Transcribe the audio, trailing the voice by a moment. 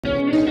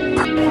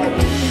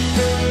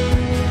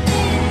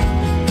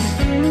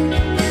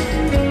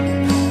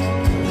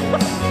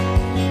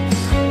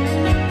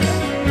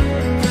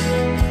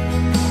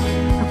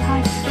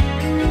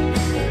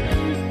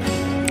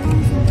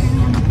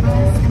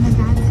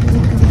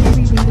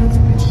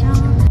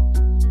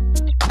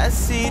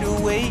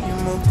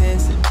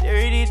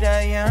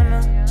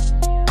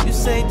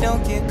say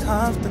don't get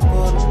comfortable,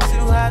 I'm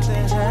too hot to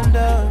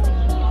handle.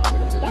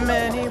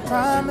 Many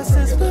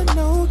promises but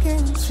no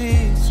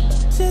guarantees.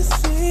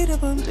 Just see to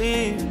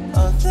believe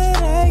all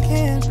that I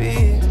can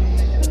be.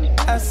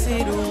 I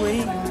see the way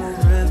you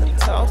move, rhythm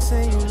talks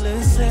and you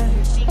listen.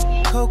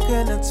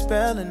 Coconut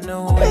spelling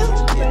the way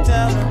you get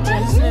down to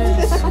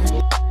business.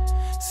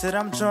 Said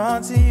I'm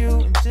drawn to you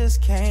and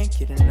just can't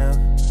get enough.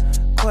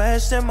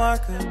 Question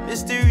mark, a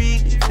mystery,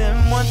 leave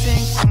them wanting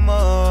some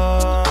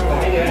more.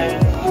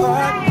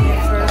 Caught me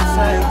at first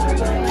sight.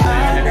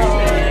 I know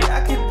that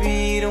I could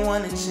be the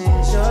one to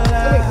change your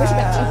life.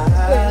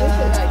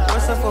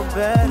 Worse off for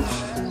better.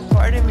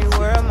 Pardon me,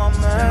 where am I,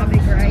 man?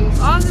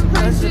 Awesome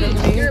person.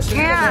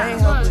 Yeah.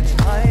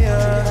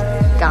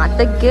 Got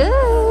the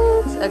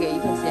goods. Okay,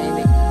 you can see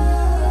anything.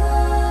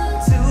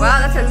 Wow,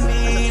 that's a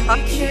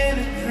puppy.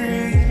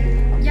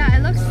 Yeah,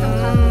 it looks so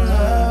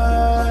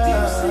happy.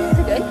 Is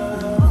it good?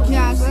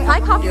 Yeah, good. Hi,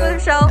 coffee with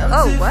Michelle.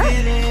 Oh, what?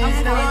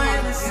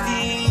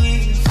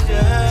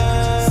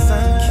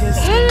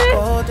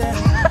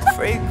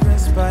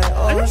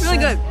 It's really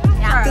good.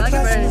 Yeah, I like it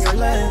better than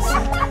yours.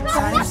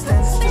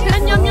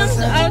 10 yum yums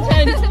out of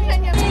 10.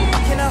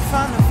 Can I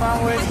find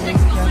words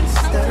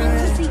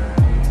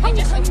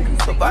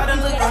to by the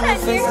look on your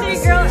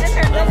face, girl and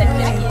her leather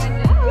jacket.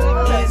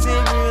 Is it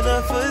real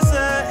or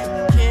facade?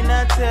 Can I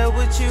tell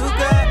what you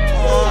got?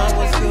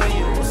 What's good,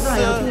 you what's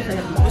up?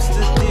 What's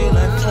the deal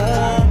like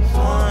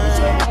for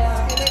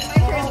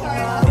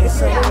it's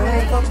a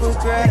real couple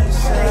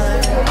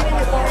graduation.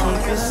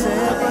 Keep it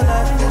simple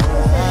like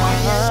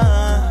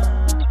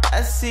I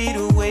see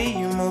the way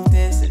you move,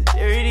 this and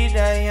dirty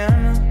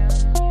Diana.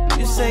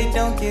 You say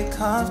don't get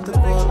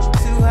comfortable,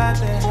 too hot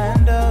to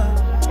handle.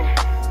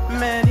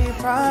 Many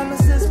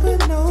promises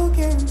but no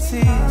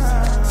guarantees.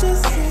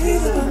 Just see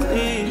to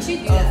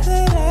believe all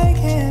that I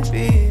can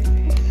be.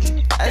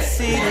 I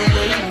see the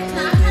way you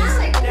move, this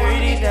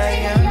dirty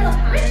Diana.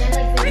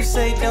 You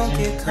say don't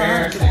get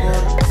comfortable,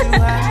 too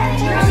hot to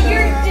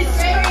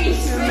handle.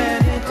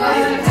 Many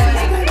promises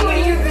but no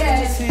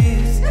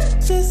guarantees.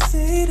 Just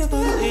see to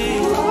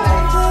believe all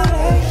that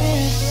I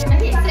can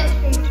be.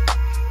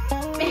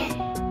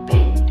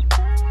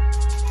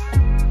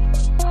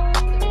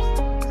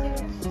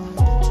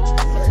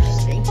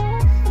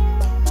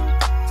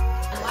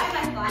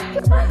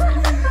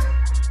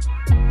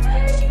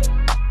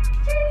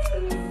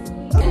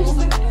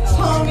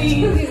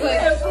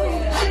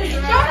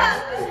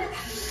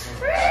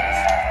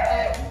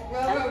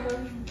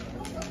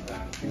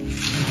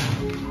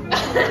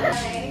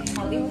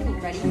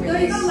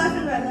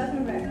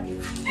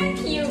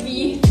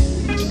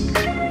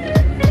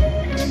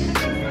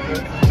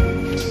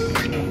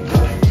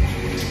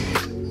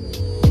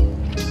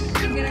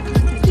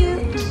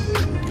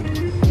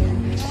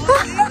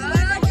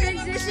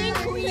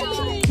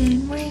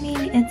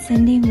 It's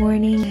Sunday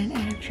morning and I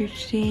have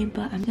church today,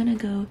 but I'm gonna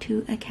go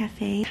to a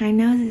cafe. Time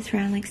now is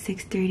around like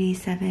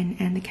 6:37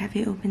 and the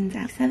cafe opens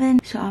at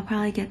 7, so I'll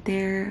probably get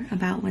there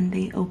about when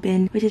they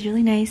open, which is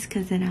really nice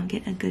because then I'll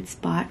get a good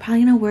spot.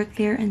 Probably gonna work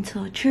there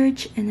until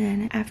church, and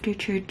then after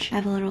church I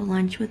have a little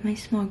lunch with my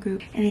small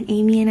group, and then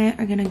Amy and I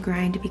are gonna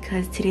grind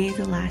because today is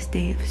the last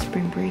day of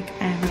spring break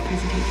and I have a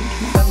presentation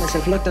tomorrow.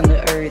 Myself looked on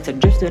the earth, I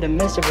drifted a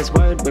mischievous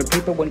word where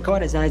people when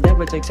caught his eyes,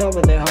 never takes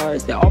over their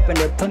hearts. They opened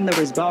their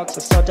Pandora's box,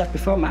 I saw that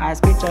before my eyes,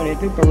 speech on it,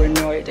 people were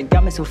annoyed. They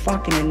got me so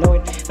fucking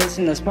annoyed.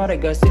 Listen to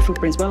spotted ghosts, the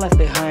footprints were left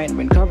behind.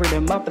 When covered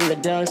them up in the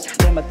dust,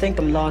 then I think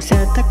I'm lost.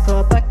 Had to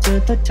call back to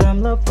the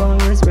time love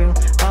was real.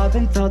 I've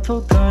been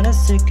thoughtful, kinda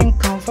sick and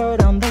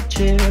comfort on the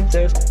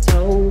chapters.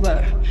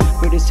 Sober,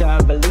 pretty sure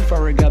I believe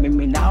origami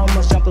me. Now I'm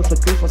most jump for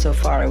grief for so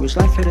far. I wish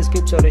life had a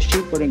skip so the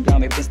sheep wouldn't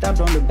got me. Been stabbed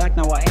on the back,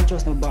 now I ain't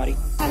trust nobody.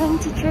 Heading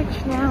to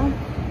church now.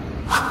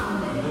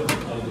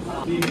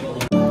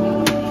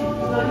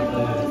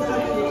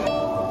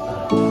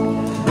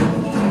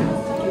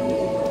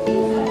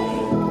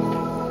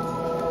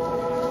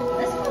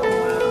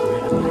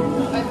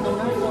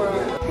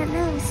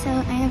 So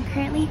I am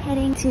currently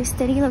heading to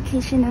study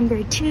location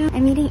number 2.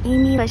 I'm meeting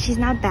Amy, but she's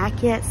not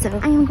back yet, so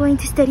I am going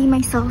to study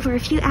myself for a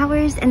few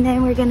hours and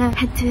then we're gonna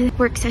head to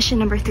work session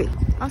number 3.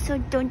 Also,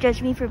 don't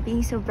judge me for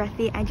being so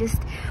breathy. I just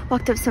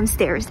walked up some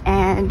stairs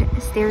and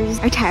the stairs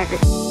are tired.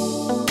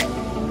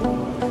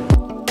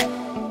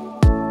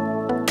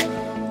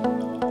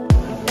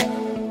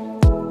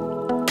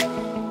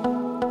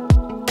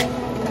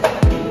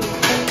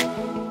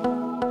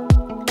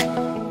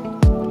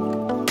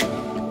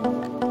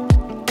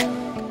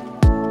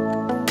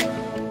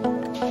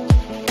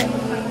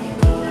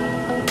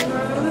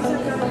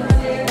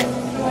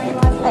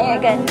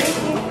 Good.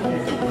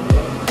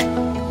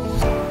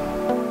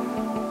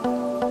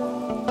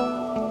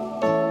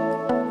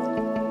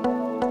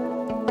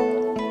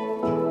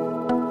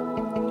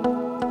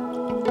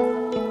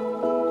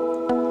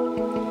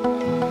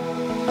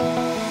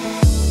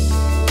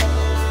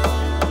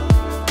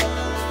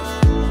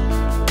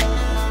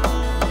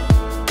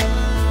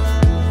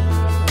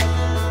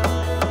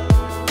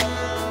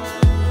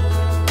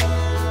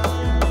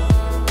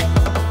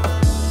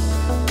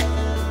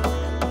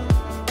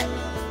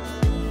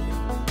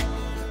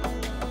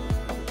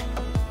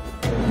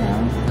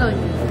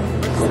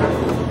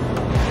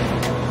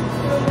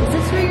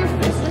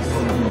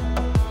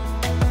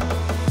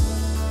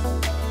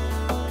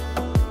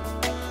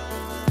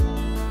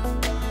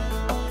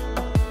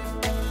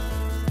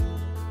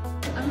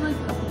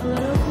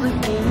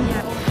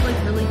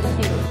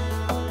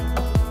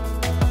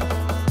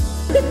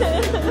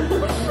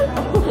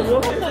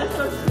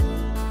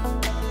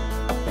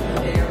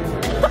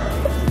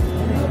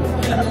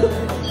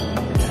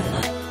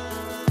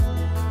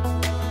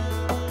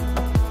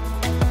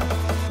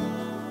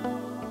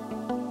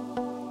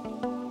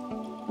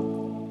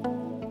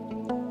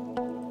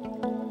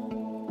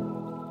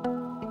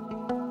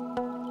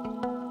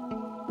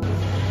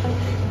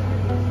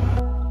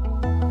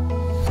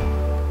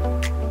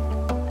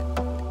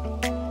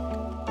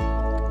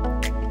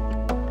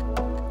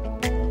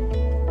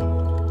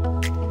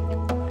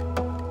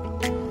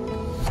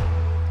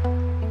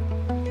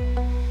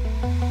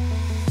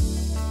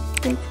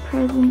 It's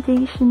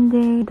presentation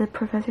day. The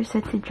professor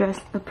said to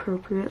dress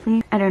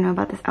appropriately. I don't know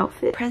about this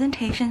outfit.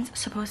 Presentation's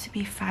supposed to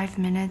be 5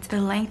 minutes.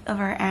 The length of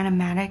our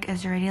animatic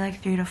is already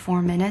like 3 to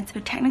 4 minutes. So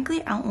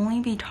technically I'll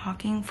only be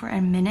talking for a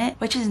minute,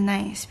 which is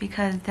nice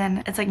because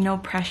then it's like no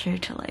pressure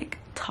to like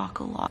talk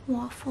a lot.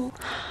 Waffle,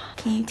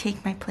 can you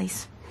take my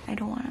place? I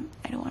don't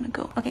want to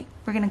go. Okay,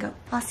 we're gonna go.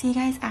 I'll see you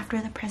guys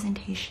after the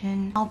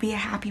presentation. I'll be a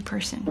happy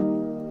person.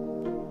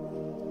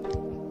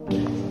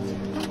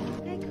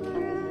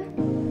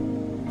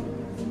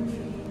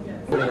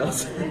 I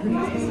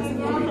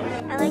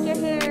like your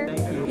hair.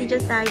 You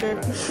just dyed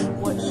it.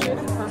 What shit?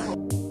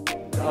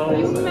 Oh,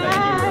 you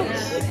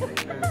match.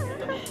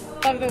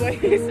 Love the way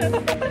you said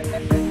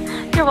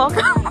that. You're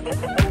welcome.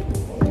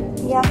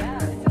 Yeah.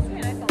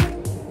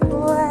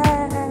 Wow.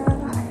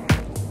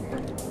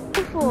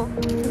 Beautiful.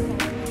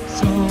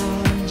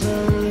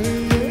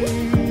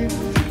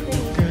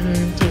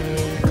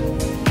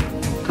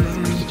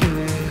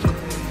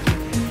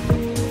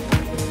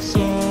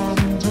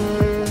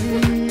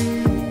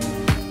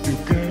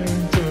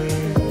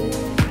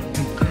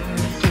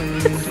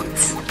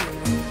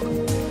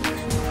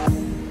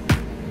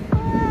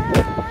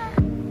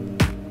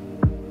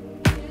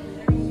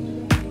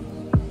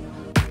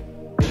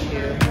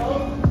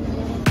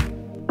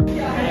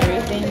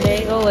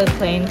 With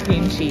plain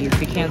cream cheese.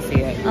 You can't see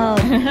it. Oh.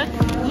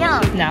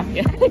 Yum.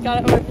 Napkin. I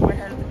got it with my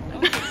hair.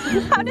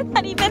 How did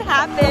that even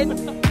happen?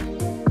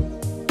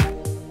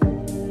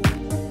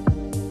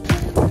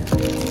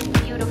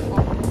 Beautiful.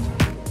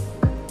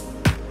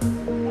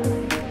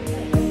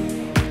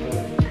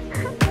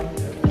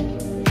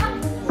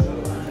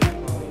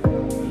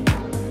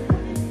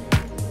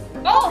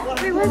 Oh!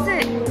 Where was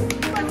it?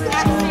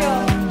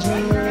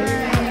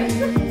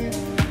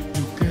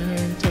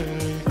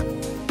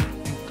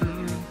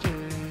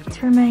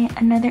 For my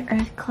another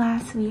Earth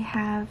class, we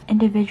have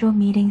individual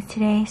meetings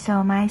today,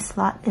 so my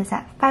slot is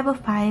at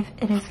 5:05.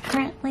 It is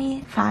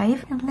currently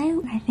 5.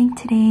 Hello. I think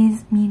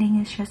today's meeting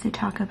is just to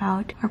talk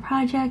about our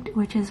project,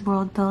 which is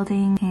world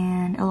building,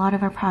 and a lot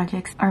of our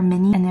projects are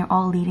mini and they're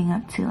all leading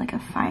up to like a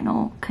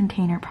final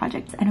container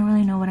project. I don't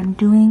really know what I'm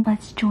doing.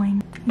 Let's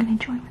join. I'm gonna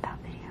join without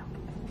video.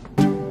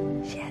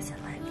 She hasn't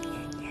let me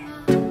in yet.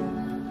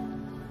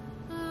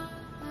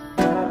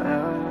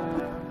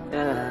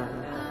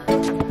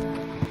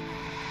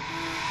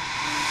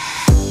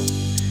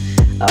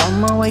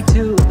 On my way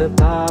to the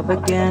pub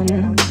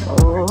again.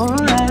 Oh,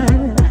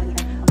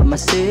 I'm a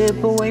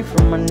sip away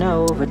from an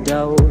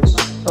overdose.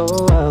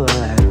 Oh,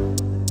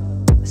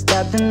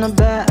 stabbed in the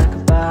back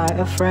by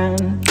a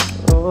friend.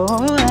 Oh,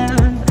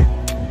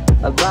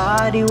 a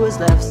body was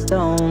left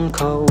stone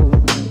cold.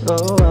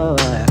 Oh,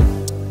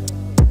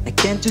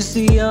 can't you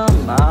see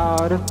I'm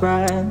out of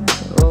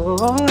breath?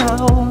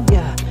 Oh,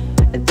 yeah,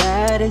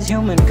 that is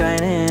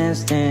humankind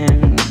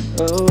instinct.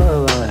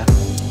 Oh,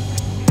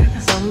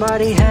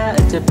 somebody had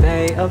to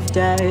pay off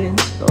debt.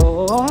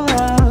 Oh,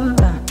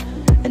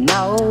 and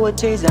now we're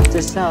chasing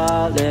after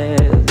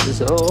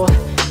solace. Oh,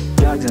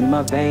 drugs in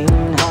my vein,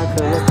 heart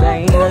full of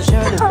pain. I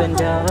should have been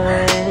done.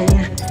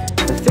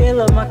 The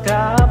feel of my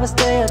cup, I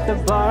stay at the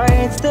bar.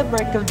 It's the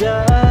break of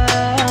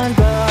dawn, but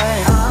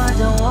I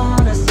don't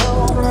wanna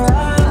sober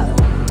up.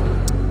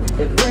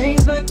 It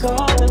brings back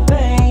all the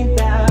pain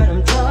that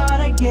I'm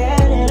trying to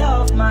get it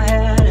off my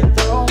head and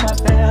throw my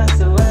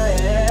past away.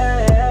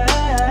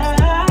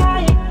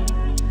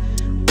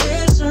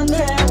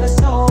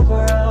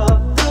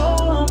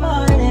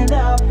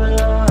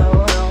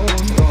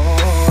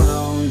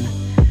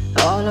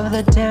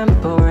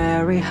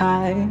 Temporary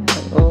high.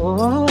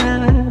 Oh,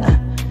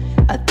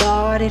 I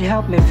thought it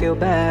helped me feel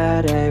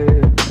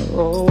better.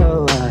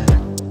 Oh,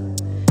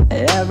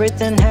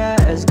 everything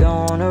has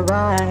gone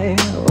awry.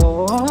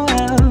 Oh,